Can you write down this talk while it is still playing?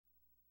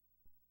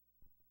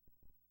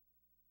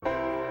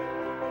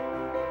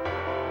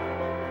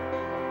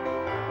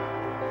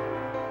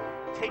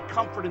take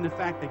comfort in the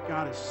fact that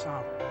God is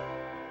sovereign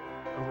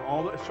over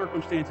all the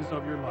circumstances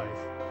of your life,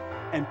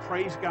 and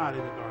praise God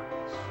in the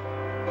darkness.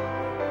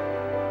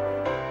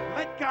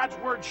 Let God's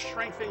word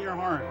strengthen your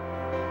heart.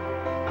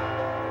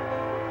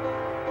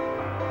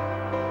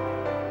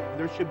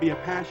 There should be a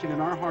passion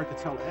in our heart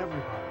to tell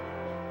everybody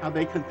how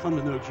they can come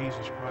to know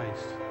Jesus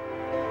Christ.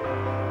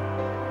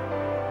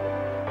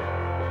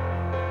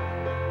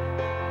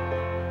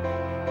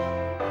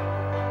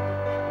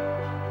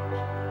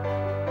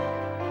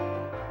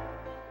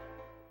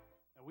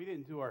 We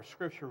didn't do our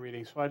scripture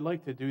reading, so I'd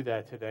like to do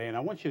that today. And I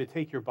want you to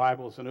take your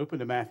Bibles and open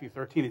to Matthew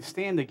 13 and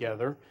stand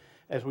together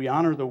as we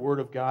honor the Word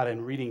of God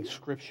in reading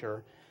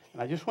scripture.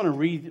 And I just want to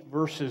read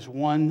verses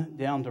 1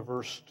 down to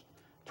verse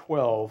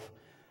 12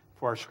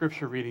 for our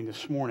scripture reading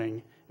this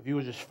morning. If you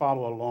would just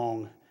follow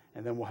along,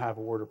 and then we'll have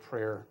a word of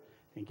prayer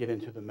and get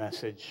into the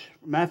message.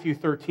 Matthew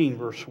 13,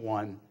 verse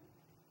 1.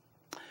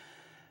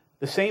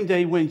 The same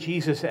day went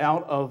Jesus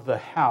out of the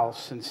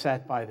house and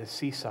sat by the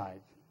seaside.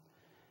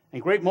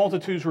 And great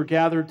multitudes were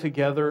gathered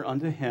together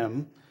unto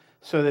him,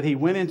 so that he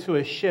went into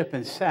a ship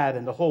and sat,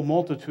 and the whole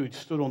multitude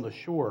stood on the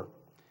shore.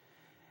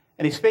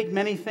 And he spake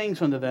many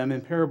things unto them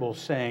in parables,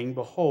 saying,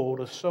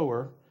 Behold, a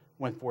sower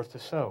went forth to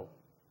sow.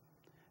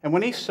 And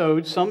when he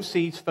sowed, some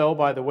seeds fell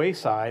by the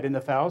wayside, and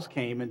the fowls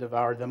came and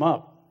devoured them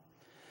up.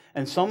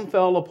 And some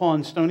fell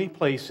upon stony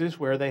places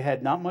where they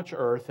had not much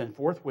earth, and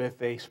forthwith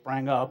they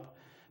sprang up,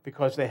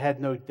 because they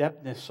had no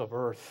depthness of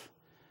earth.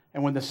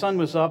 And when the sun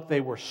was up, they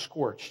were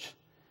scorched.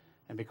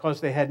 And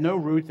because they had no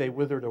root, they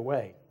withered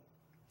away.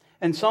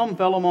 And some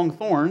fell among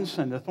thorns,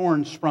 and the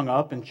thorns sprung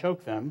up and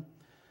choked them.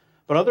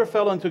 But other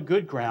fell into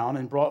good ground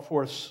and brought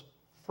forth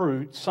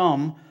fruit,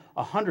 some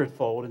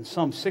 100-fold, and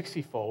some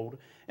 60-fold,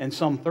 and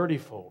some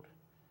 30-fold.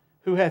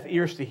 Who hath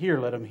ears to hear,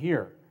 let him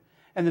hear.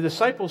 And the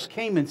disciples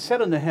came and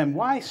said unto him,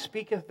 Why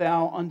speakest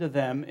thou unto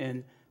them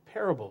in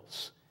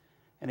parables?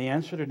 And he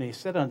answered and he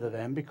said unto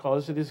them,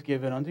 Because it is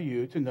given unto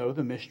you to know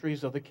the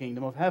mysteries of the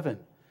kingdom of heaven.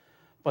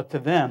 But to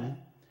them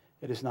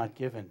it is not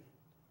given.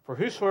 For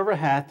whosoever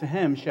hath, to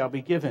him shall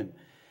be given,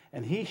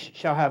 and he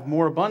shall have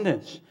more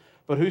abundance.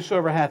 But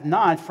whosoever hath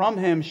not, from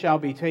him shall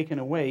be taken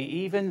away,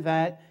 even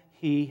that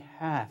he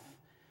hath.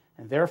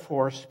 And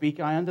therefore speak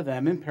I unto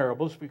them in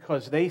parables,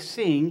 because they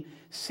seeing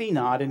see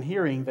not, and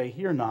hearing they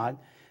hear not,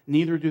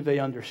 neither do they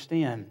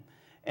understand.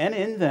 And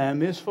in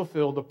them is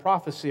fulfilled the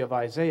prophecy of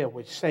Isaiah,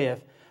 which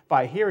saith,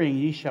 By hearing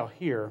ye shall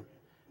hear,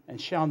 and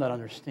shall not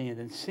understand,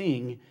 and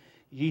seeing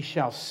ye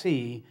shall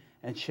see,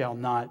 and shall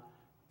not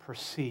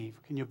perceive.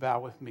 Can you bow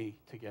with me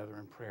together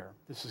in prayer?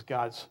 This is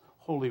God's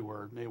holy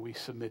word. May we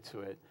submit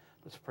to it.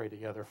 Let's pray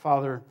together.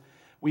 Father,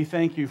 we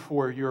thank you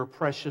for your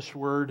precious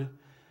word.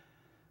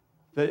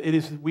 That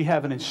we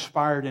have an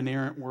inspired,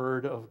 inerrant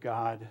word of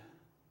God.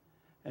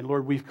 And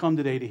Lord, we've come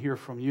today to hear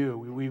from you.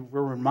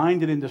 We're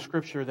reminded in the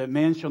scripture that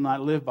man shall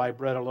not live by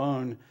bread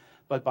alone,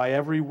 but by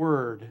every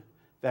word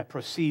that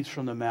proceeds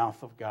from the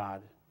mouth of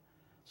God.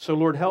 So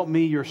Lord, help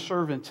me, your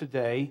servant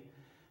today,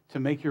 to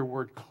make your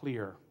word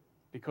clear,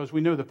 because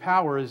we know the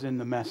power is in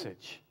the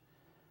message.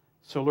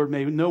 So Lord,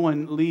 may no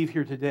one leave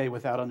here today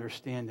without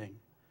understanding.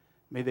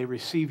 May they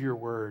receive your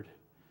word.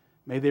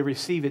 May they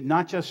receive it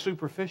not just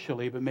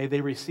superficially, but may they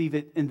receive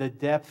it in the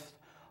depth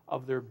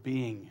of their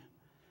being.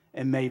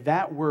 And may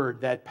that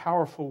word, that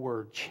powerful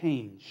word,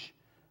 change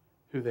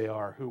who they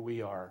are, who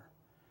we are.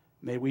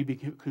 May we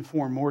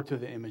conform more to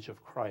the image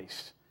of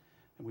Christ.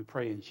 And we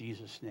pray in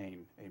Jesus'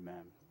 name,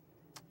 amen.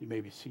 You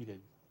may be seated.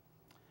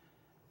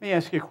 Let me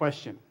ask you a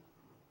question.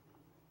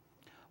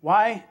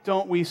 Why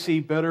don't we see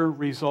better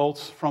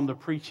results from the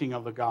preaching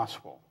of the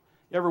gospel?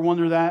 You ever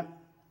wonder that?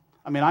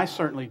 I mean, I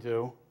certainly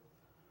do.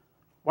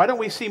 Why don't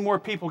we see more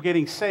people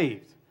getting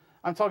saved?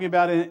 I'm talking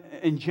about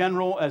in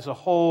general, as a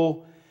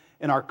whole,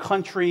 in our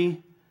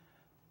country,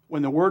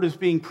 when the word is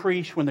being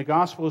preached, when the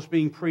gospel is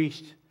being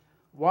preached.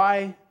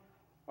 Why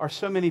are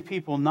so many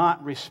people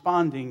not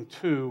responding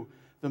to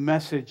the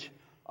message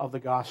of the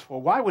gospel?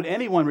 Why would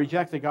anyone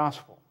reject the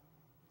gospel?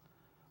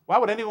 Why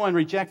would anyone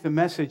reject the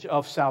message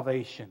of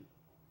salvation?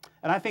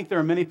 And I think there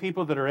are many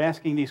people that are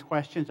asking these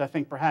questions. I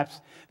think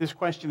perhaps this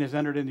question has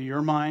entered into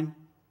your mind.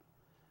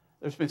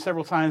 There's been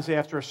several times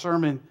after a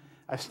sermon,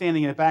 I'm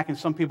standing in the back and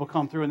some people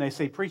come through and they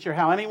say, Preacher,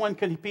 how anyone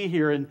could be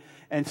here and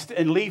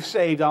leave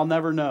saved, I'll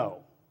never know.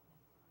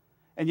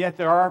 And yet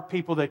there are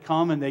people that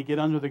come and they get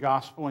under the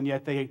gospel and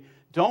yet they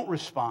don't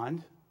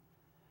respond.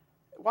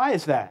 Why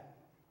is that?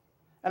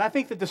 And I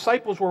think the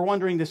disciples were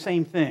wondering the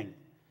same thing.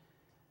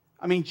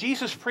 I mean,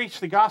 Jesus preached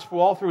the gospel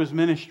all through his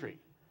ministry.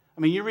 I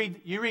mean, you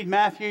read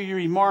Matthew, you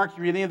read Mark,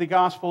 you read any of the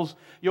Gospels,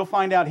 you'll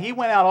find out he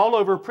went out all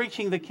over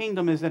preaching the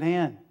kingdom is at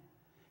hand.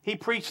 He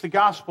preached the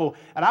gospel,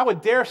 and I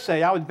would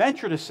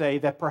venture to say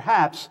that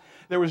perhaps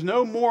there was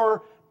no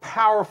more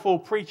powerful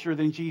preacher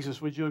than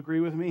Jesus. Would you agree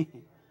with me?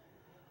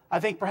 I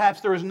think perhaps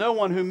there is no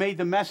one who made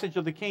the message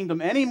of the kingdom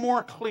any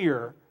more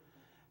clear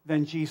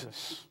than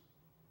Jesus,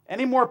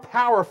 any more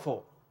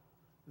powerful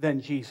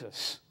than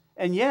Jesus.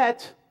 And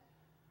yet,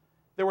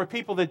 there were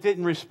people that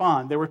didn't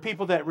respond. There were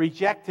people that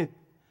rejected.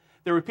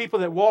 There were people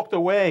that walked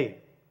away.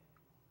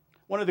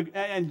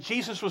 And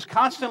Jesus was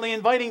constantly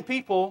inviting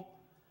people.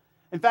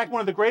 In fact,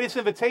 one of the greatest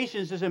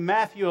invitations is in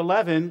Matthew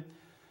 11,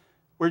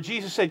 where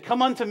Jesus said,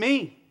 "Come unto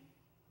me,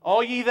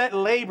 all ye that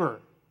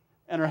labor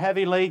and are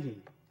heavy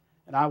laden,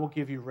 and I will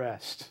give you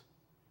rest."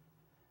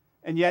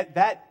 And yet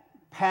that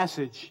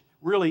passage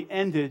really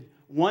ended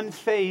one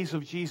phase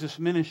of Jesus'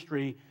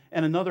 ministry,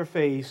 and another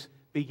phase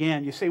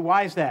began. You say,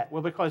 why is that?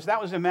 Well, because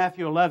that was in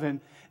Matthew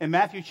 11. In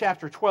Matthew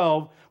chapter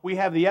 12, we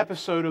have the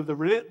episode of the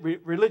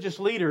religious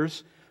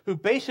leaders who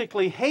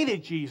basically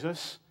hated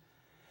Jesus,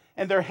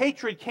 and their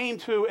hatred came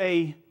to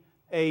a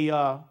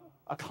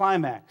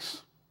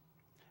climax.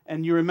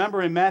 And you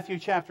remember in Matthew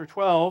chapter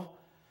 12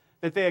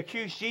 that they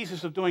accused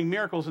Jesus of doing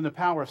miracles in the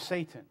power of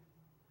Satan.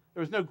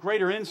 There was no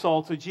greater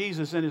insult to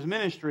Jesus and his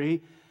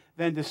ministry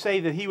than to say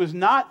that he was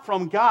not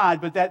from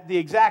God, but that the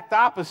exact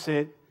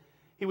opposite,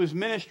 he was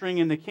ministering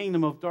in the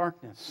kingdom of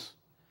darkness.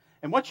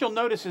 And what you'll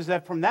notice is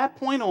that from that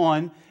point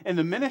on, in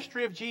the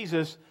ministry of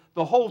Jesus,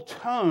 the whole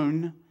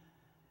tone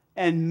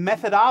and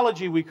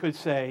methodology, we could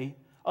say,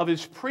 of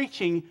his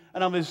preaching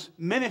and of his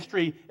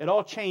ministry, it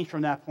all changed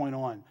from that point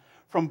on.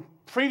 From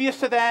previous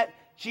to that,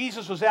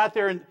 Jesus was out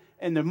there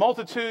in the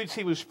multitudes.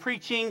 He was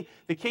preaching,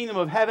 the kingdom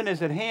of heaven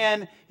is at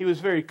hand. He was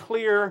very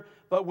clear.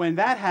 But when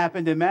that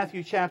happened in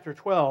Matthew chapter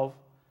 12,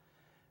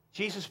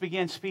 Jesus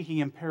began speaking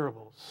in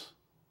parables.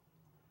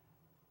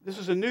 This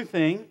is a new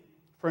thing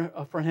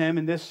for him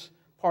in this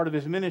part of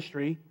his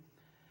ministry.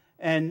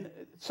 And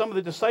some of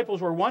the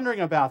disciples were wondering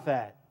about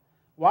that.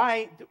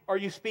 Why are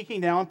you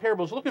speaking now in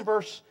parables? Look in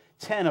verse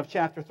 10 of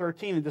chapter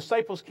 13. The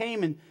disciples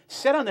came and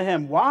said unto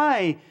him,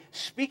 "Why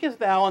speakest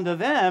thou unto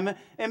them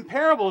in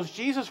parables?"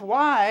 Jesus,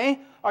 why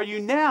are you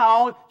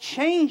now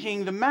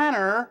changing the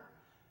manner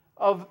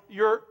of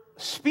your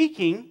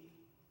speaking?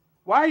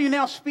 Why are you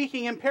now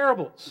speaking in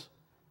parables?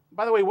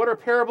 By the way, what are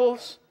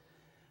parables?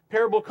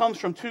 Parable comes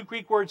from two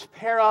Greek words,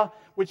 para,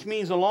 which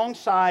means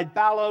alongside,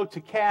 ballo, to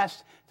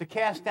cast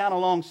down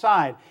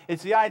alongside.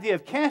 It's the idea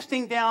of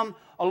casting down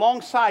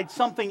alongside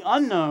something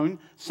unknown,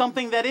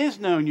 something that is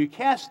known. You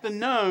cast the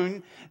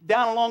known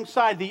down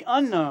alongside the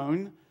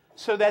unknown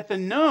so that the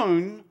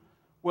known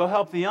will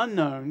help the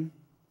unknown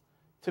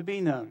to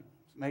be known.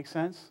 Does it make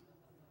sense?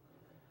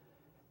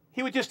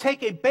 He would just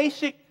take a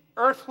basic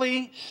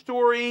earthly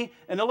story,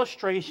 an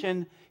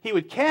illustration. He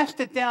would cast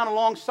it down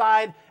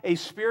alongside a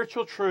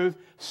spiritual truth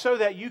so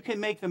that you can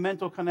make the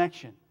mental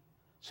connection,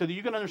 so that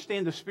you can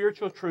understand the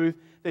spiritual truth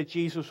that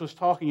Jesus was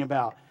talking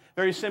about.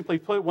 Very simply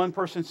put, one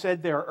person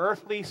said there are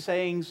earthly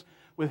sayings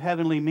with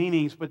heavenly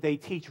meanings, but they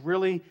teach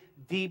really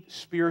deep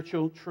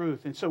spiritual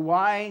truth. And so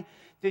why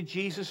did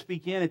Jesus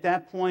begin at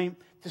that point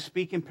to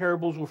speak in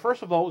parables? Well,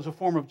 first of all, it was a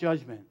form of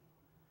judgment.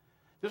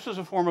 This was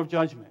a form of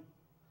judgment.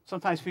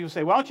 Sometimes people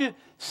say, "Why don't you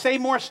say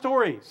more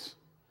stories?"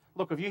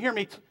 Look, if you hear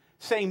me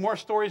saying more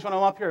stories when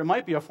I'm up here, it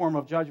might be a form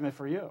of judgment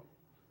for you.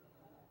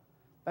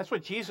 That's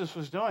what Jesus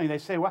was doing. They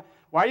say, why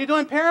are you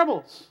doing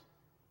parables?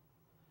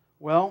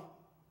 Well,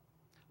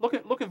 look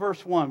at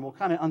verse 1. We'll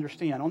kind of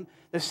understand. On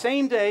the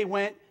same day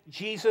went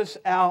Jesus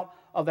out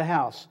of the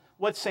house.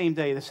 What same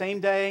day? The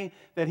same day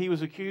that he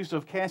was accused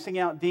of casting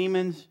out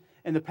demons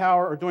in the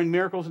power, or doing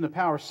miracles in the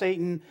power of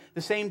Satan.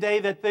 The same day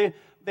that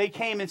they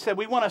came and said,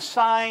 "We want a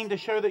sign to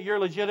show that you're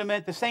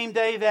legitimate." The same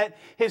day that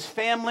his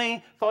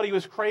family thought he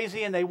was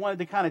crazy and they wanted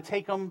to kind of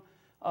take him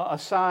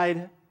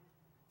aside.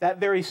 That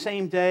very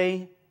same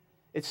day,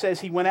 it says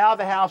he went out of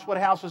the house. What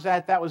house was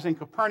that? That was in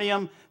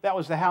Capernaum. That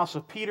was the house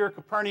of Peter.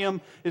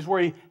 Capernaum is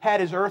where he had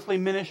his earthly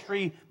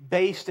ministry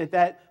based at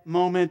that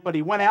moment. But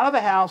he went out of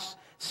the house,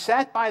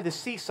 sat by the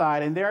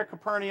seaside, and there at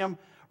Capernaum,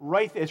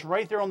 it's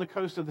right there on the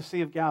coast of the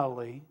Sea of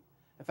Galilee.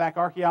 In fact,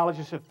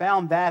 archaeologists have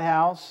found that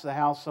house, the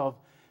house of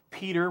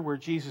Peter, where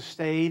Jesus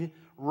stayed,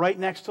 right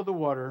next to the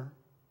water.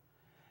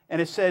 And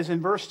it says in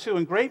verse 2,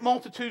 "And great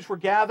multitudes were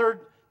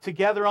gathered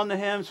together unto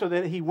him, so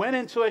that he went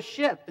into a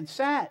ship and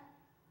sat.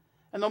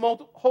 And the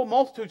whole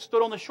multitude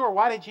stood on the shore."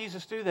 Why did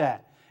Jesus do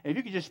that? And if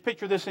you could just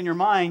picture this in your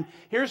mind,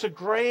 here's a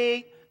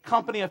great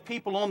company of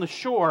people on the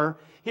shore.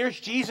 Here's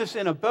Jesus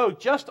in a boat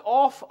just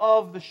off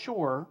of the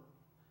shore.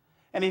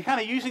 And he's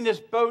kind of using this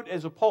boat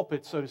as a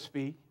pulpit, so to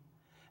speak.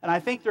 And I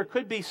think there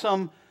could be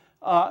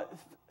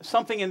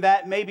something in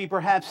that, maybe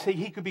perhaps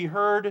he could be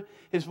heard.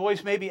 His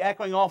voice may be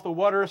echoing off the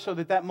water so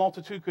that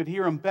multitude could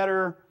hear him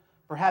better.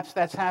 Perhaps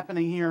that's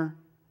happening here.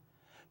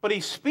 But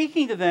he's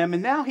speaking to them,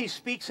 and now he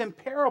speaks in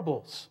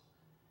parables.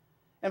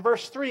 And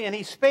verse 3, "And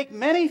he spake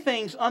many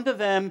things unto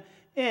them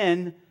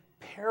in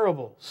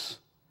parables."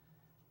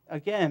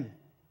 Again,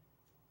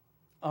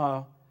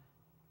 the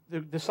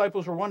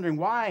disciples were wondering,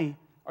 why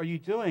are you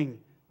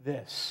doing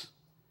this?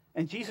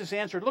 And Jesus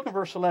answered, look at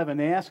verse 11.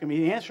 They asked him,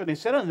 he answered, and he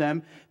said unto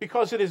them,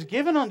 "Because it is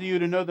given unto you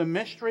to know the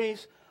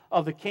mysteries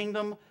of the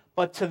kingdom,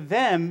 but to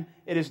them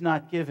it is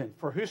not given.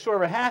 For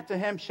whosoever hath, to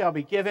him shall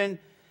be given,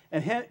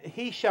 and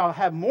he shall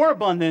have more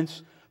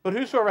abundance. But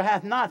whosoever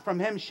hath not, from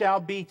him shall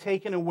be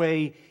taken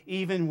away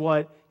even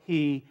what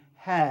he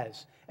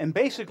has." And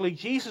basically,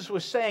 Jesus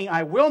was saying,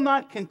 I will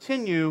not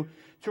continue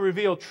to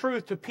reveal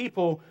truth to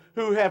people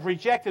who have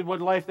rejected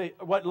what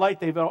light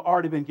they've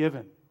already been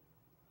given.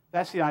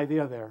 That's the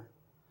idea there.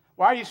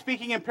 Why are you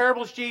speaking in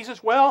parables,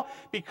 Jesus? Well,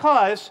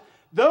 because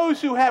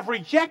those who have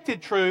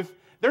rejected truth,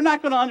 they're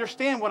not going to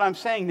understand what I'm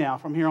saying now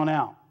from here on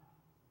out.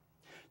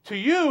 To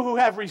you who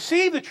have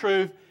received the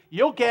truth,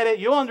 you'll get it,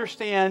 you'll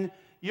understand,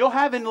 you'll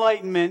have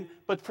enlightenment.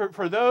 But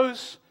for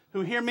those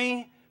who hear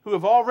me, who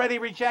have already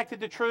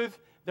rejected the truth,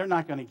 they're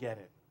not going to get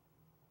it.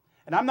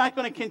 And I'm not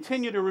going to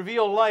continue to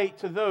reveal light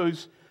to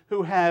those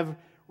who have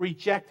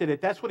rejected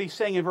it. That's what he's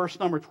saying in verse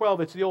number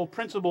 12. It's the old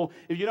principle.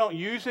 If you don't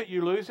use it,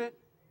 you lose it.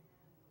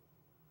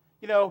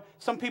 You know,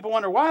 some people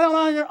wonder, why don't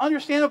I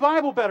understand the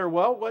Bible better?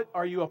 Well, what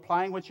are you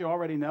applying what you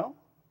already know?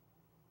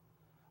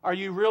 Are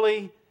you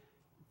really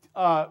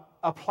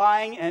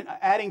applying and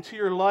adding to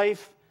your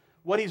life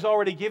what he's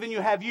already given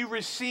you? Have you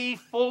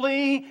received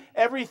fully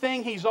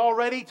everything he's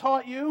already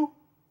taught you?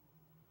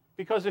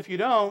 Because if you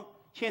don't,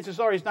 chances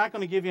are he's not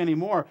going to give you any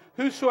more.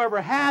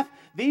 Whosoever hath,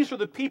 these are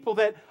the people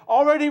that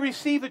already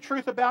received the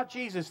truth about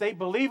Jesus. They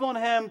believe on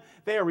him.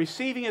 They are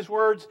receiving his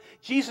words.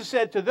 Jesus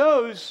said to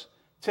those,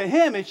 to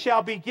him it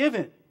shall be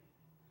given.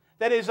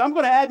 That is, I'm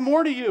going to add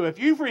more to you. If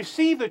you've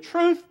received the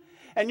truth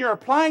and you're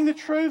applying the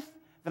truth,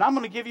 then I'm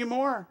going to give you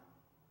more.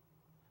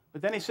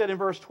 But then he said in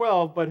verse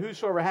 12, but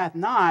whosoever hath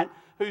not,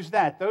 who's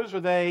that? Those are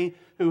they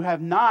who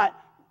have not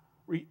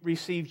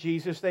received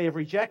Jesus. They have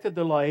rejected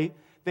the light.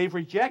 They've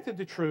rejected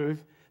the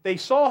truth. They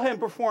saw him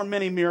perform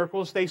many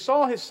miracles. They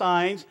saw his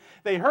signs.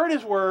 They heard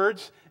his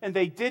words, and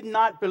they did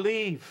not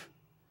believe.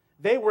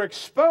 They were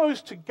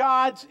exposed to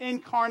God's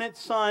incarnate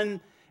Son,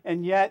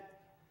 and yet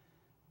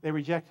they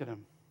rejected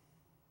him.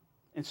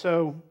 And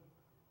so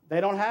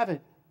they don't have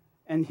it.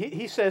 And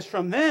he says,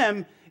 from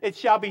them it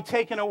shall be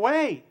taken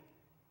away.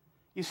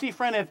 You see,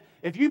 friend,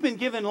 if you've been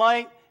given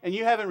light and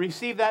you haven't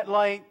received that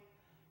light,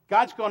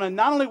 God's going to,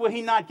 not only will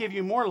he not give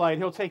you more light,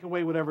 he'll take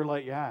away whatever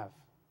light you have.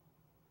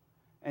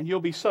 And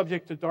you'll be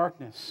subject to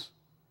darkness.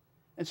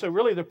 And so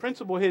really the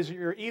principle is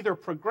you're either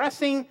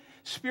progressing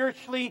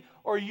spiritually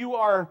or you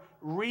are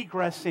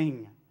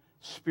regressing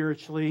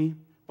spiritually,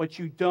 but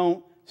you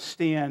don't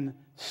stand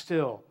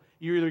still.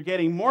 You're either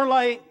getting more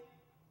light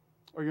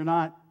or you're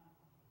not,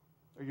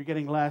 or you're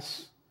getting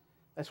less.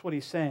 That's what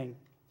he's saying.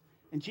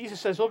 And Jesus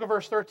says, look at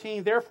verse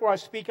 13, therefore I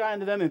speak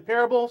unto them in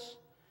parables,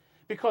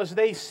 because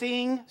they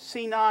see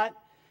not,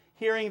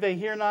 hearing they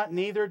hear not,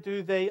 neither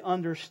do they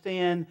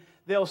understand.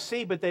 They'll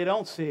see, but they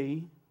don't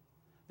see.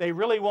 They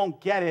really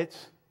won't get it.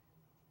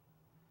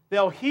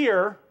 They'll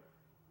hear,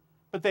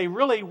 but they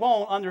really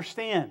won't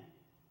understand,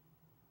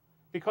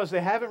 because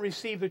they haven't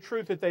received the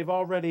truth that they've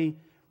already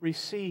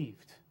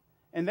received.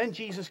 And then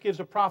Jesus gives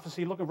a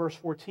prophecy. Look at verse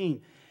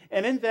 14.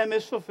 And in them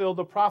is fulfilled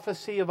the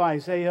prophecy of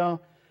Isaiah,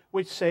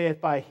 which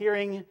saith, by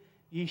hearing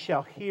ye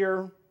shall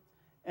hear,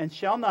 and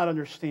shall not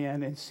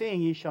understand, and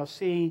seeing ye shall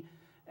see,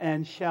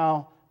 and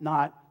shall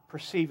not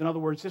perceive. In other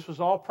words, this was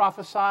all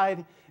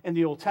prophesied in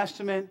the Old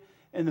Testament,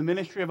 in the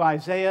ministry of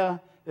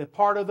Isaiah, that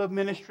part of the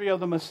ministry of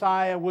the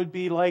Messiah would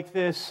be like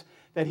this,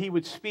 that he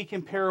would speak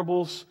in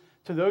parables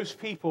to those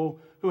people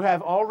who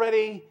have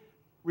already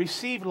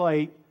received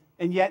light,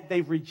 and yet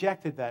they've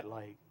rejected that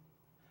light.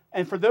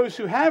 And for those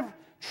who have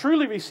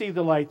truly received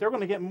the light, they're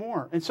going to get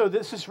more. And so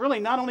this is really,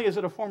 not only is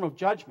it a form of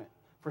judgment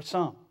for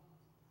some,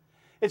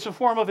 it's a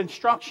form of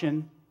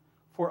instruction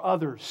for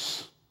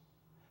others.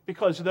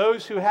 Because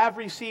those who have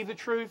received the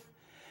truth,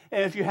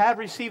 and if you have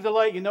received the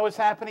light, you know what's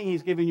happening?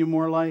 He's giving you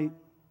more light.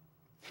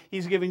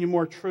 He's giving you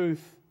more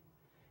truth.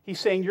 He's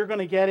saying you're going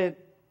to get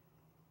it.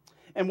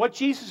 And what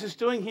Jesus is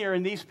doing here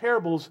in these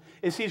parables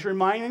is he's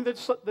reminding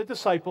the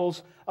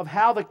disciples of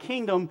how the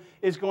kingdom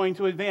is going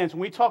to advance. When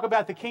we talk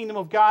about the kingdom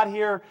of God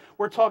here,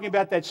 we're talking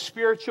about that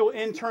spiritual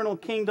internal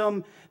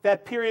kingdom,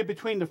 that period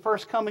between the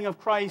first coming of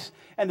Christ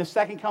and the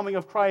second coming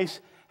of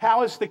Christ.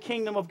 How is the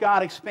kingdom of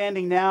God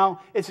expanding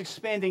now? It's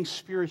expanding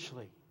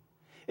spiritually.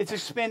 It's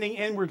expanding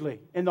inwardly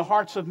in the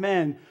hearts of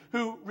men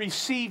who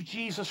receive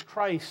Jesus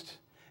Christ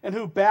and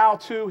who bow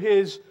to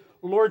his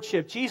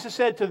lordship. Jesus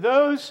said to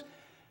those,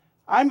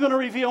 I'm going to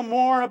reveal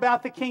more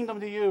about the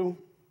kingdom to you,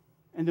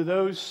 and to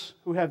those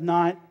who have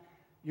not,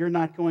 you're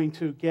not going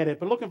to get it.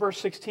 But look at verse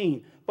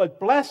 16. But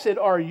blessed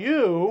are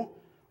you,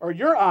 or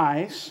your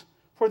eyes,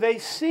 for they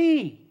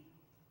see,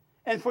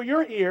 and for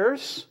your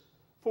ears,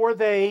 for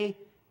they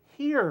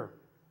hear.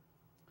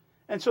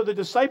 And so the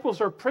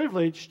disciples are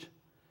privileged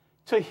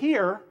to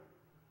hear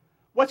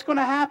what's going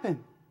to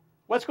happen,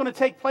 what's going to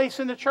take place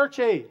in the church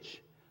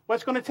age,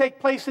 what's going to take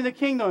place in the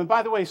kingdom. And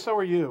by the way, so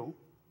are you.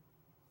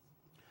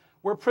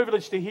 We're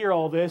privileged to hear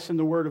all this in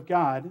the Word of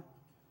God.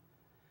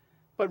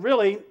 But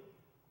really,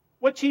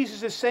 what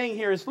Jesus is saying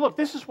here is, look,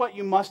 this is what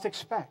you must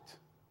expect.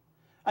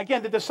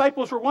 Again, the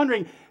disciples were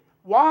wondering,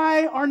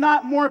 why are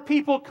not more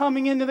people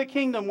coming into the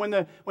kingdom?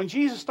 When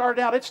Jesus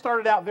started out, it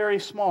started out very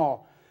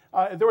small.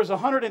 There was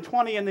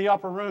 120 in the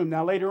upper room.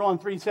 Now, later on,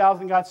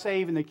 3,000 got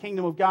saved, and the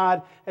kingdom of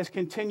God has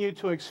continued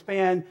to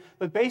expand.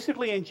 But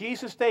basically, in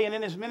Jesus' day and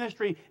in his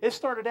ministry, it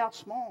started out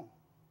small.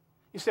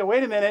 You say,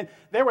 wait a minute,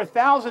 there were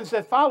thousands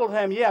that followed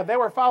him. Yeah, they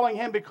were following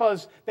him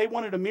because they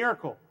wanted a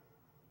miracle.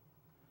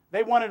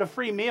 They wanted a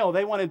free meal.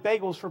 They wanted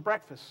bagels for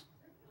breakfast.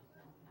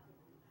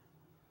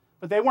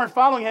 But they weren't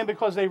following him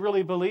because they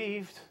really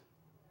believed.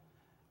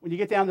 When you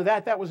get down to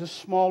that, that was a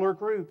smaller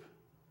group.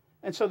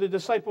 And so the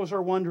disciples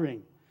are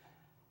wondering,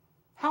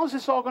 how is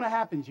this all going to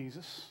happen,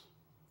 Jesus?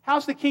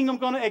 How's the kingdom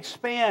going to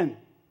expand?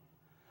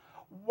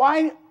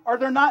 Why are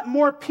there not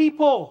more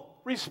people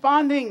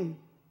responding?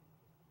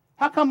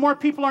 How come more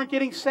people aren't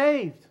getting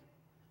saved?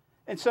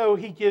 And so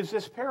he gives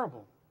this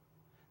parable.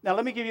 Now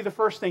let me give you the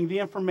first thing, the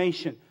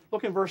information.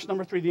 Look in verse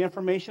number 3, the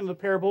information of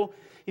the parable.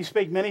 He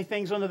spake many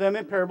things unto them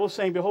in parables,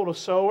 saying, Behold, a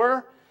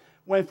sower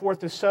went forth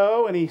to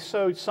sow, and he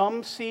sowed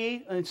some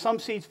seed, and some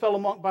seeds fell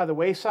by the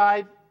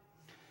wayside,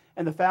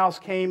 and the fowls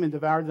came and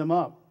devoured them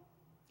up.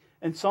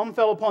 And some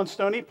fell upon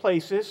stony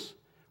places,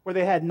 where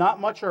they had not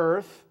much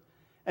earth,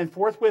 and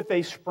forthwith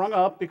they sprung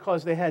up,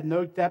 because they had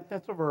no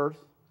depth of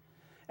earth.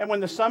 And when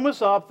the sun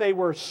was up, they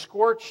were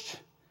scorched,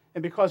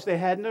 and because they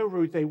had no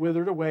root, they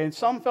withered away. And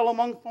some fell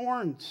among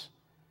thorns,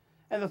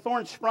 and the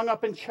thorns sprung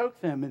up and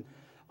choked them. And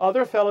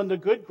other fell into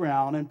good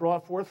ground and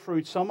brought forth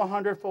fruit, some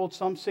 100-fold,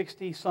 some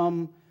 60,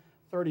 some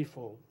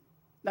 30-fold.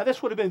 Now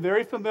this would have been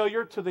very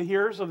familiar to the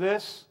hearers of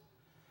this,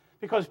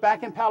 because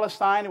back in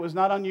Palestine, it was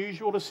not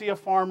unusual to see a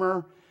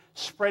farmer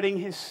spreading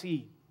his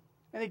seed.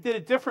 And he did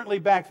it differently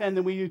back then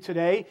than we do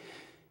today.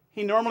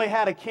 He normally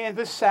had a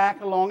canvas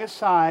sack along his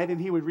side, and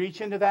he would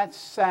reach into that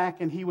sack,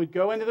 and he would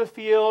go into the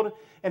field,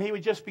 and he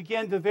would just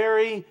begin to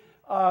very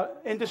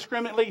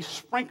indiscriminately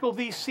sprinkle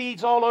these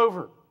seeds all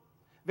over.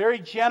 Very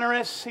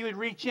generous. He would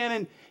reach in,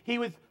 and he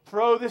would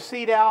throw the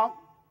seed out.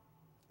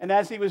 And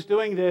as he was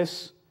doing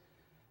this,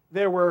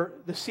 the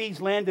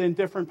seeds landed in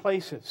different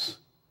places.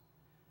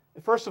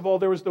 First of all,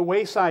 there was the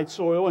wayside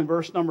soil in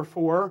verse number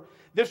 4.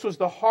 This was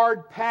the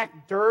hard,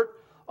 packed dirt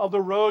of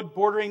the road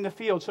bordering the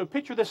field. So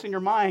picture this in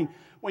your mind.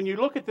 When you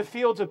look at the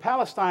fields of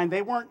Palestine,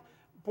 they weren't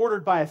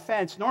bordered by a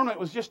fence. Normally, it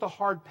was just a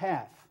hard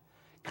path.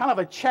 Kind of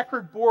a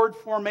checkered board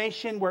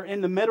formation where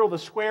in the middle of the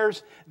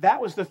squares, that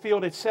was the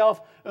field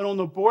itself. And on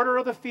the border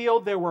of the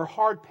field, there were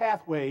hard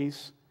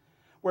pathways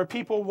where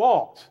people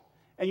walked.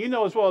 And you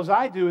know as well as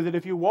I do that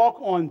if you walk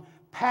on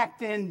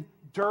packed-in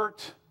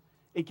dirt,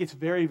 it gets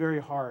very, very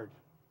hard.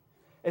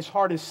 As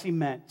hard as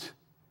cement.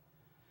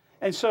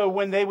 And so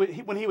when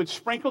he would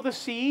sprinkle the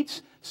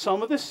seeds,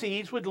 some of the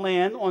seeds would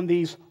land on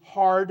these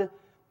hard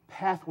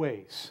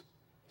pathways.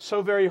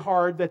 So very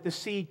hard that the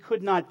seed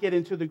could not get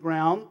into the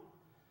ground.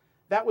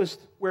 That was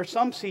where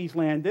some seeds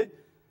landed.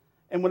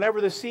 And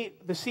whenever the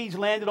seeds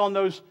landed on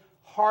those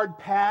hard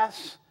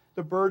paths,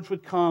 the birds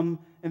would come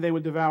and they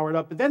would devour it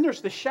up. But then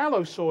there's the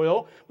shallow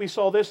soil. We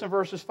saw this in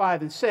verses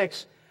 5 and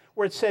 6,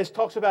 where it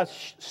talks about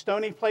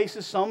stony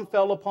places. Some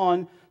fell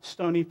upon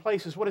stony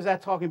places. What is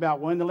that talking about?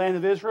 Well, in the land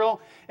of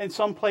Israel, in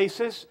some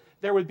places,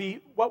 there would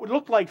be what would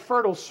look like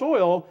fertile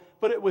soil,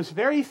 but it was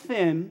very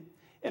thin,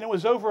 and it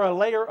was over a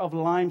layer of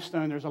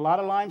limestone. There's a lot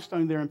of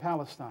limestone there in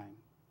Palestine.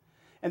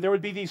 And there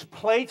would be these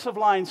plates of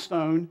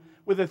limestone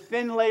with a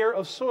thin layer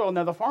of soil.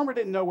 Now, the farmer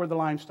didn't know where the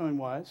limestone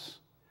was.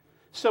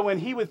 So when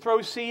he would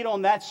throw seed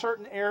on that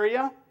certain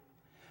area,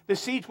 the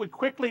seeds would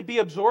quickly be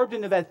absorbed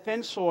into that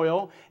thin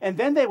soil, and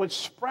then they would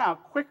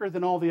sprout quicker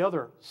than all the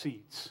other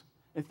seeds.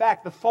 In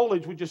fact, the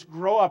foliage would just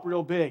grow up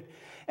real big.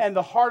 And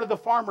the heart of the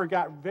farmer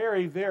got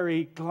very,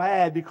 very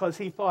glad because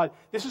he thought,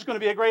 this is going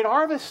to be a great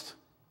harvest.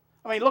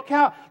 I mean, look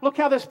how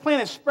this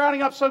plant is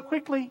sprouting up so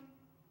quickly.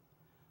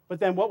 But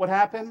then what would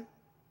happen?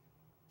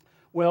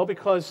 Well,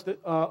 because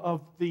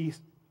of the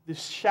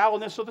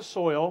shallowness of the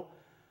soil,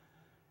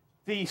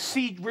 the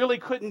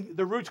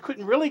roots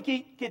couldn't really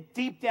get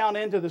deep down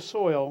into the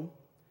soil.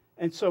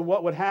 And so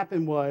what would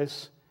happen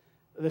was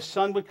the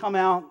sun would come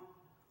out,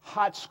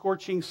 hot,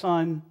 scorching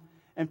sun,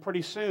 and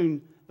pretty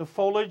soon the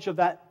foliage of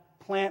that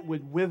plant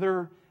would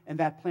wither and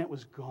that plant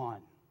was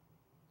gone.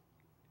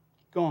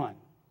 Gone.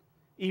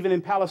 Even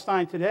in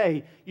Palestine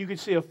today, you could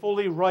see a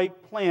fully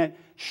ripe plant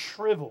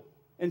shrivel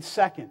in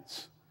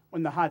seconds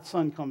when the hot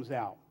sun comes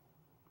out.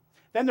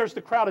 Then there's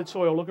the crowded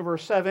soil. Look at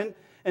verse 7.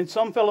 And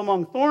some fell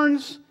among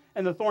thorns,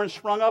 and the thorns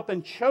sprung up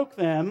and choked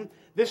them.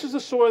 This is the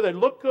soil that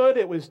looked good.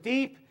 It was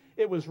deep.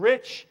 It was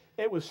rich.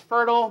 It was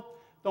fertile.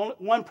 The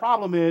one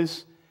problem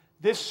is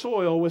this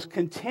soil was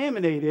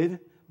contaminated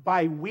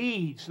by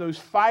weeds, those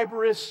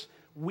fibrous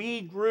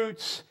weed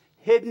roots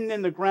hidden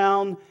in the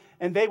ground,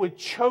 and they would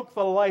choke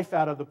the life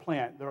out of the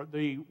plant.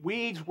 The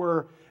weeds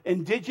were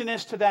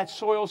indigenous to that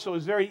soil, so it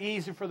was very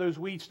easy for those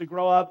weeds to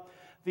grow up.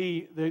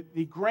 The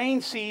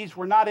grain seeds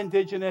were not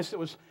indigenous. It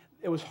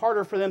was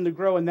harder for them to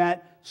grow in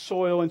that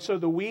soil, and so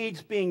the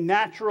weeds, being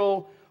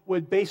natural,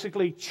 would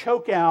basically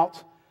choke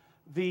out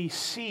the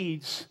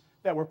seeds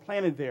that were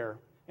planted there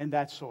in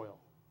that soil.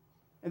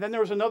 And then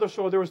there was another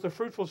soil. There was the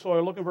fruitful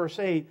soil. Look at verse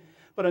 8.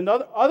 But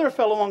other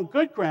fell among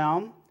good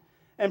ground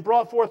and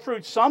brought forth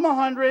fruit, some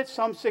 100,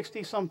 some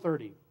 60, some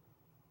 30.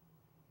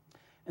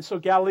 And so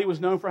Galilee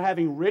was known for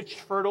having rich,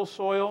 fertile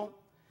soil.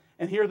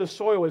 And here the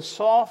soil is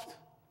soft,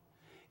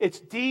 it's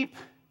deep,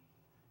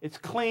 it's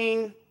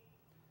clean.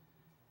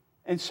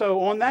 And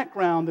so on that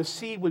ground, the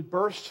seed would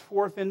burst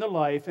forth into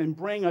life and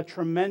bring a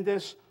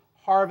tremendous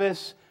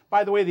harvest.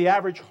 By the way, the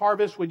average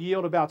harvest would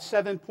yield about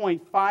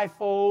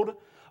 7.5-fold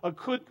a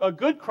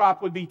good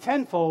crop would be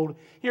tenfold.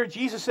 Here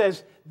Jesus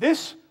says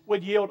this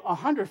would yield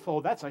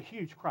 100-fold. That's a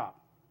huge crop.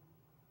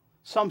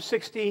 Some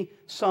 60,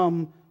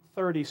 some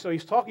 30. So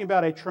he's talking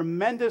about a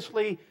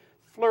tremendously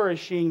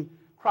flourishing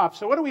crop.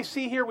 So what do we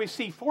see here? We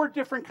see 4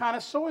 different kind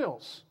of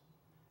soils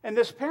in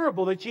this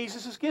parable that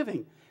Jesus is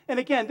giving. And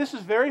again, this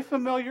is very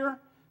familiar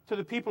to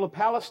the people of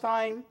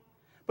Palestine,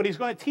 but he's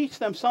going to teach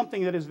them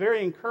something that is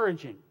very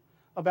encouraging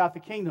about the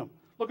kingdom.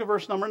 Look at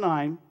verse number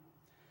 9,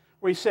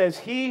 where he says,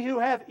 "He who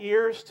hath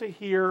ears to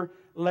hear,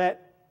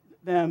 let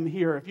them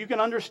hear." If you can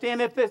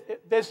understand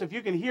this, if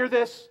you can hear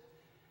this,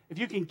 if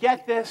you can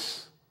get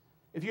this,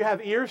 if you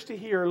have ears to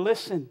hear,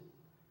 listen.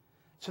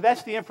 So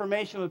that's the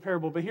information of the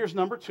parable. But here's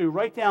number 2.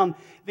 Write down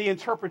the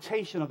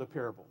interpretation of the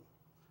parable.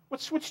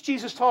 What's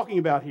Jesus talking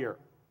about here?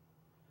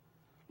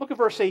 Look at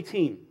verse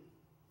 18.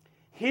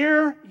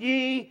 "Hear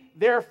ye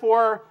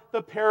therefore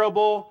the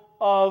parable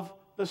of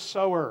the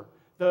sower."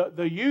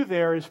 The you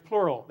there is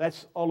plural.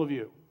 That's all of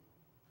you.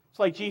 It's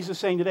like Jesus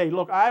saying today,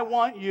 look, I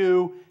want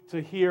you to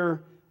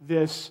hear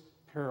this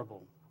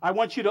parable. I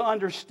want you to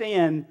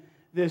understand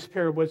this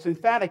parable. It's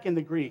emphatic in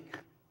the Greek.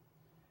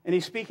 And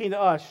he's speaking to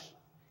us.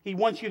 He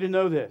wants you to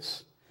know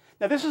this.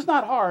 Now, this is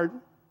not hard,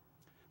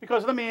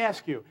 because let me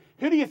ask you,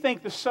 who do you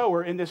think the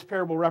sower in this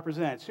parable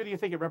represents? Who do you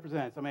think it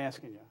represents? I'm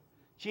asking you.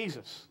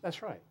 Jesus.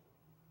 That's right.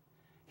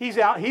 He's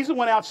the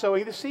one out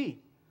sowing the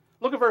seed.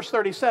 Look at verse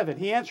 37.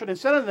 He answered and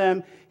said unto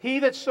them, "He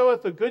that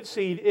soweth the good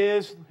seed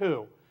is"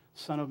 who?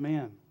 Son of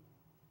Man.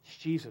 It's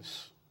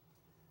Jesus.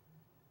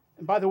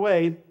 And by the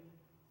way,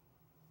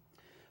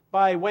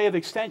 by way of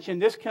extension,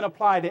 this can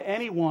apply to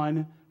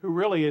anyone who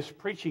really is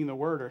preaching the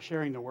word or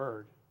sharing the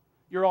word.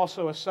 You're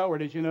also a sower.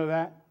 Did you know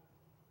that?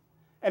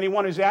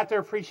 Anyone who's out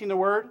there preaching the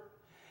word?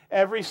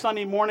 Every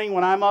Sunday morning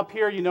when I'm up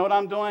here, you know what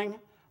I'm doing?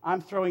 I'm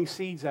throwing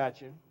seeds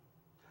at you.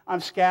 I'm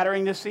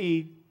scattering the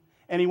seed.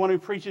 Anyone who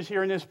preaches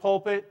here in this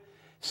pulpit,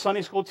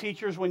 Sunday school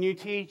teachers, when you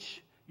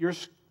teach, you're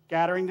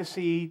scattering the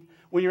seed.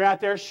 When you're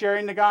out there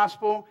sharing the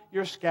gospel,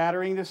 you're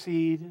scattering the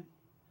seed.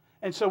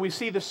 And so we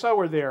see the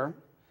sower there.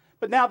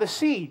 But now the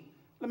seed.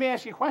 Let me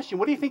ask you a question.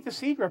 What do you think the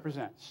seed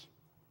represents?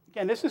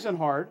 Again, this isn't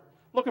hard.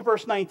 Look at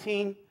verse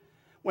 19.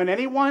 "When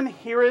anyone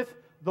heareth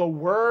the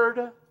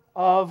word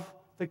of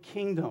the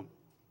kingdom."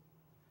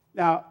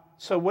 Now,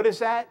 so what is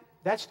that?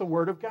 That's the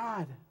word of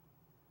God.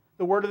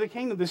 The word of the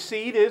kingdom. The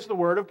seed is the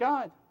word of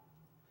God.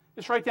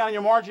 Just write down in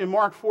your margin,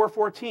 Mark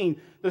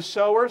 4:14. "The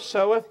sower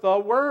soweth the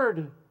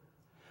word."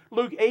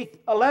 Luke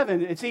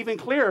 8:11, it's even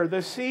clearer.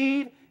 The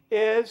seed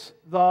is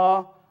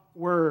the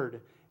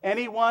word.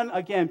 Anyone,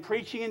 again,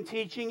 preaching and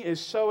teaching is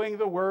sowing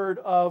the word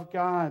of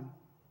God.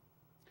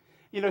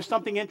 You know,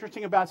 something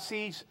interesting about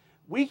seeds,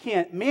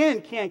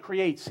 man can't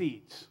create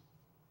seeds.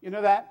 You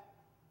know that?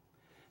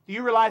 Do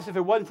you realize if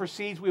it wasn't for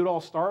seeds, we would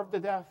all starve to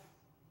death?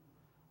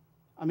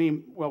 I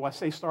mean, well, I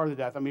say starve to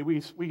death. I mean,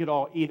 we could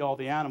all eat all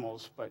the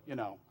animals, but, you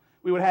know,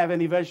 we would have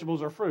any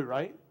vegetables or fruit,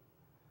 right?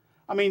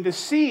 I mean, the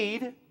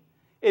seed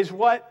is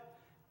what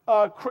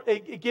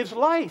it gives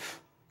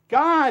life.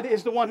 God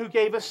is the one who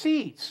gave us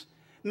seeds.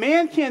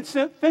 Man can't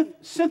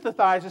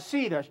synthesize a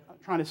seed, I'm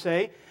trying to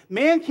say.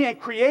 Man can't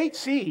create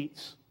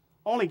seeds.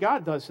 Only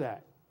God does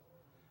that.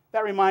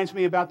 That reminds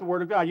me about the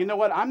Word of God. You know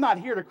what? I'm not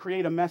here to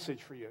create a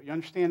message for you. You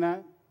understand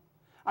that?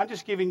 I'm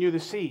just giving you the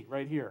seed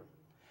right here.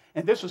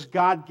 And this was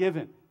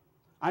God-given.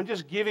 I'm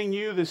just giving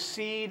you the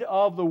seed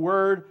of the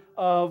Word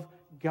of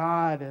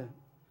God.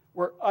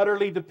 We're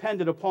utterly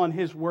dependent upon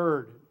His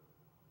Word.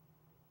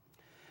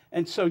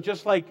 And so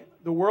just like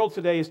the world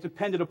today is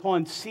dependent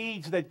upon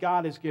seeds that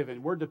God has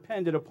given, we're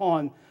dependent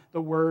upon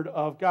the Word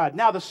of God.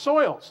 Now the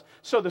soils.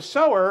 So the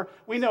sower,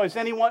 we know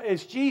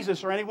is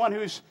Jesus or anyone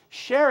who's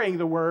sharing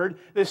the Word.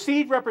 The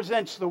seed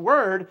represents the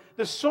Word.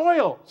 The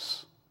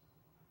soils.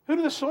 Who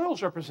do the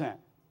soils represent?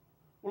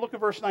 Well, look at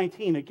verse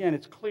 19. Again,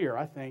 it's clear,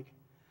 I think.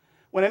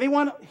 "When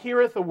anyone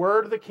heareth the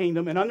word of the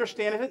kingdom and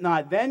understandeth it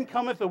not, then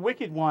cometh the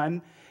wicked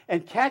one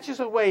and catches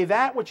away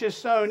that which is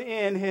sown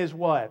in his"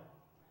 what?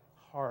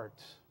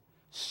 Heart.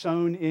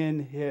 Sown in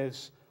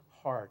his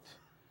heart.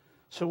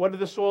 So what do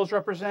the soils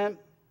represent?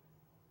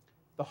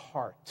 The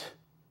heart.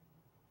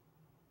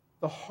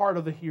 The heart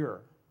of the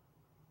hearer.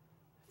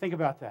 Think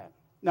about that.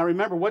 Now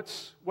remember, what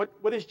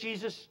is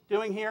Jesus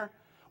doing here?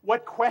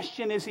 What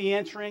question is he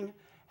answering?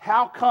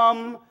 How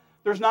come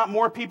there's not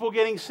more people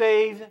getting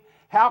saved?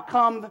 How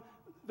come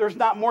there's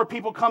not more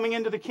people coming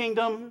into the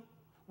kingdom?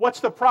 What's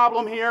the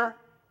problem here?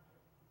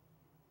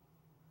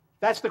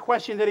 That's the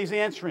question that he's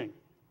answering.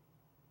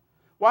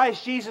 Why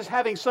is Jesus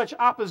having such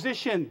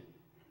opposition?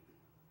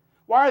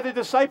 Why are the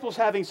disciples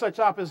having such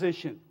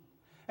opposition?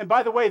 And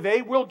by the way,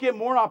 they will get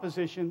more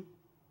opposition,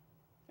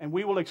 and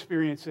we will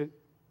experience it.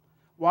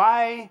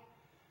 Why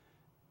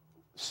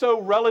so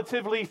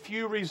relatively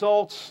few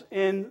results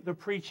in the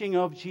preaching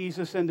of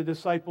Jesus and the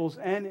disciples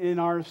and in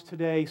ours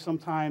today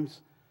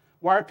sometimes?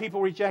 Why are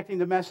people rejecting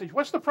the message?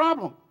 What's the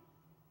problem?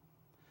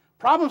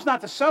 Problem's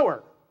not the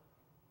sower.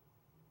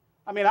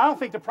 I mean, I don't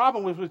think the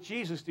problem was with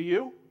Jesus, do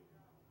you?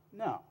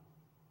 No.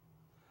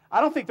 I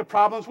don't think the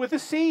problem's with the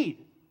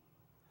seed.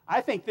 I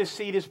think this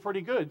seed is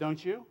pretty good,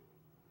 don't you?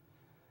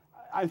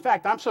 In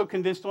fact, I'm so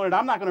convinced on it,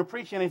 I'm not going to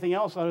preach anything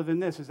else other than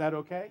this. Is that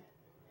okay?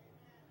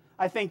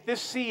 I think this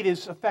seed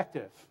is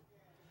effective.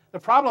 The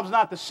problem is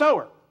not the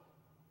sower.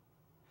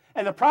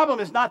 And the problem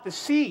is not the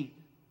seed.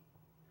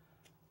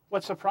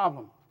 What's the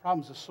problem? The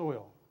problem is the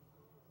soil.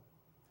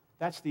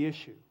 That's the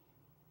issue.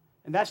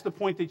 And that's the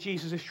point that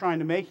Jesus is trying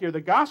to make here. The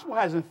gospel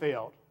hasn't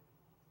failed.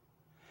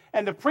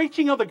 And the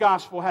preaching of the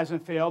gospel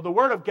hasn't failed. The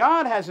word of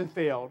God hasn't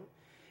failed.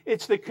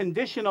 It's the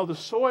condition of the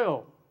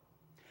soil.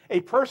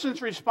 A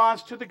person's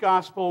response to the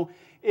gospel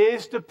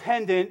is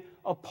dependent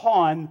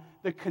upon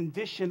the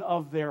condition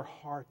of their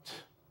heart.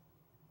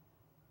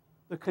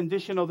 The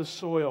condition of the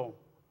soil.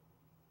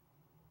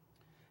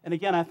 And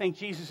again, I think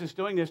Jesus is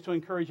doing this to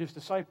encourage his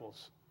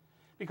disciples,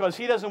 because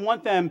he doesn't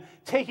want them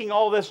taking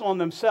all this on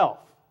themselves.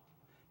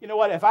 You know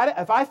what? If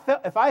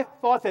I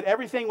thought that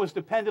everything was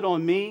dependent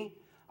on me,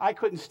 I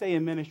couldn't stay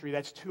in ministry.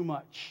 That's too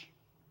much.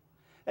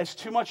 That's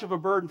too much of a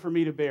burden for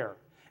me to bear.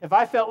 If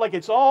I felt like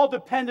it's all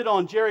dependent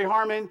on Jerry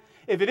Harmon,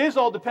 if it is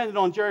all dependent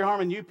on Jerry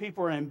Harmon, you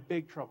people are in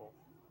big trouble.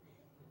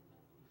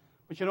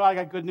 But you know, I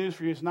got good news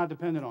for you. It's not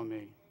dependent on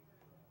me.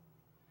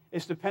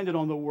 It's dependent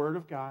on the Word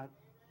of God.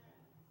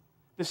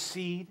 The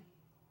seed.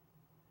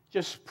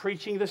 Just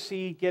preaching the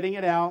seed, getting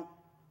it out.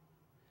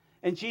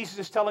 And Jesus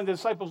is telling the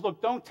disciples,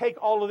 look, don't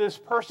take all of this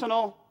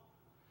personal.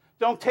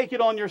 Don't take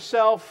it on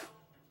yourself.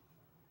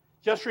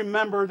 Just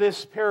remember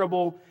this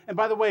parable. And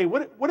by the way,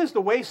 what does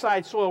the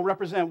wayside soil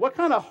represent? What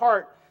kind of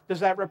heart does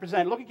that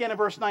represent? Look again at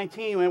verse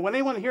 19. When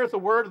anyone heareth the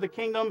word of the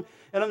kingdom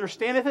and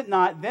understandeth it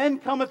not, then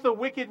cometh the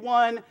wicked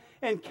one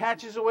and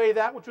catches away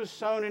that which was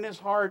sown in his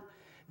heart.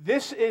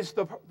 This is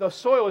the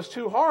soil is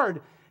too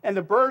hard, and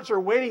the birds are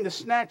waiting to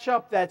snatch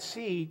up that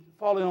seed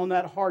falling on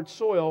that hard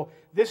soil.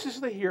 This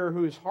is the hearer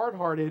who is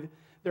hard-hearted.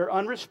 They're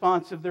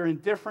unresponsive. They're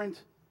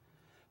indifferent.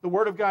 The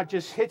word of God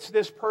just hits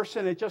this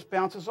person. It just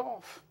bounces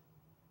off.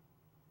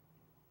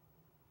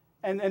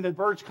 And the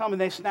birds come and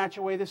they snatch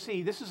away the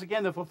seed. This is,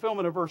 again, the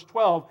fulfillment of verse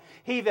 12.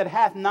 He that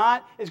hath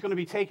not is going to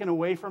be taken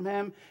away from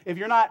him. If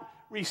you're not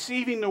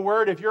receiving the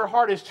word, if your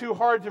heart is too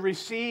hard to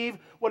receive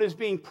what is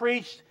being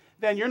preached,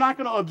 then you're not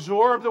going to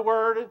absorb the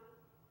word.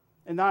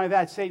 And not only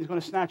that, Satan's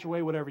going to snatch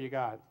away whatever you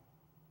got.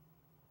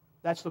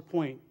 That's the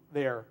point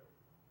there.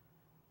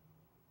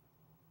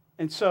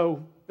 And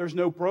so there's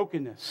no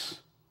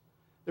brokenness.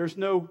 There's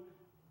no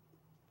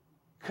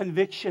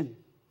conviction.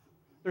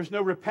 There's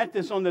no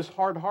repentance on this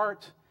hard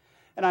heart.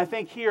 And I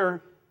think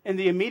here, in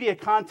the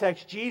immediate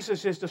context,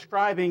 Jesus is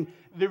describing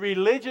the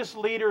religious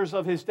leaders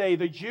of his day,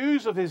 the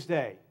Jews of his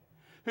day,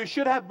 who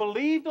should have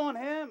believed on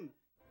him.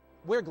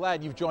 We're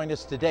glad you've joined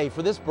us today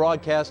for this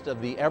broadcast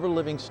of the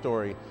Everliving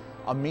Story,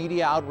 a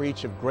media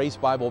outreach of Grace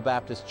Bible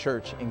Baptist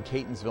Church in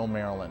Catonsville,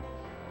 Maryland.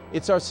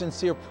 It's our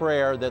sincere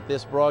prayer that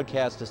this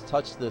broadcast has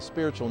touched the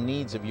spiritual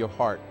needs of your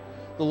heart.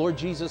 The Lord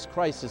Jesus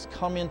Christ has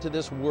come into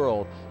this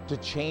world to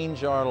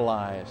change our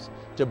lives,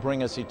 to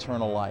bring us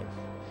eternal life.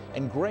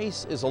 And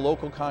Grace is a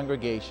local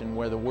congregation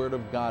where the Word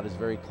of God is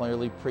very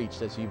clearly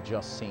preached, as you've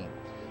just seen.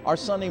 Our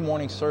Sunday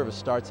morning service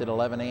starts at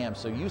 11 a.m.,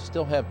 so you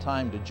still have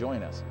time to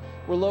join us.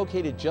 We're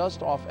located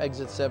just off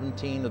exit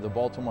 17 of the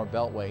Baltimore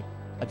Beltway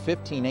at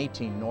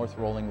 1518 North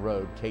Rolling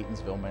Road,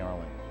 Catonsville,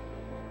 Maryland.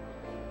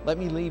 Let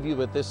me leave you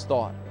with this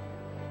thought.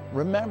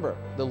 Remember,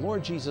 the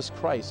Lord Jesus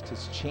Christ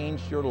has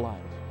changed your life,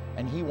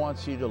 and He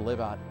wants you to live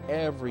out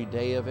every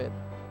day of it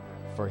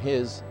for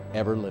His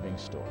ever-living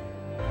story.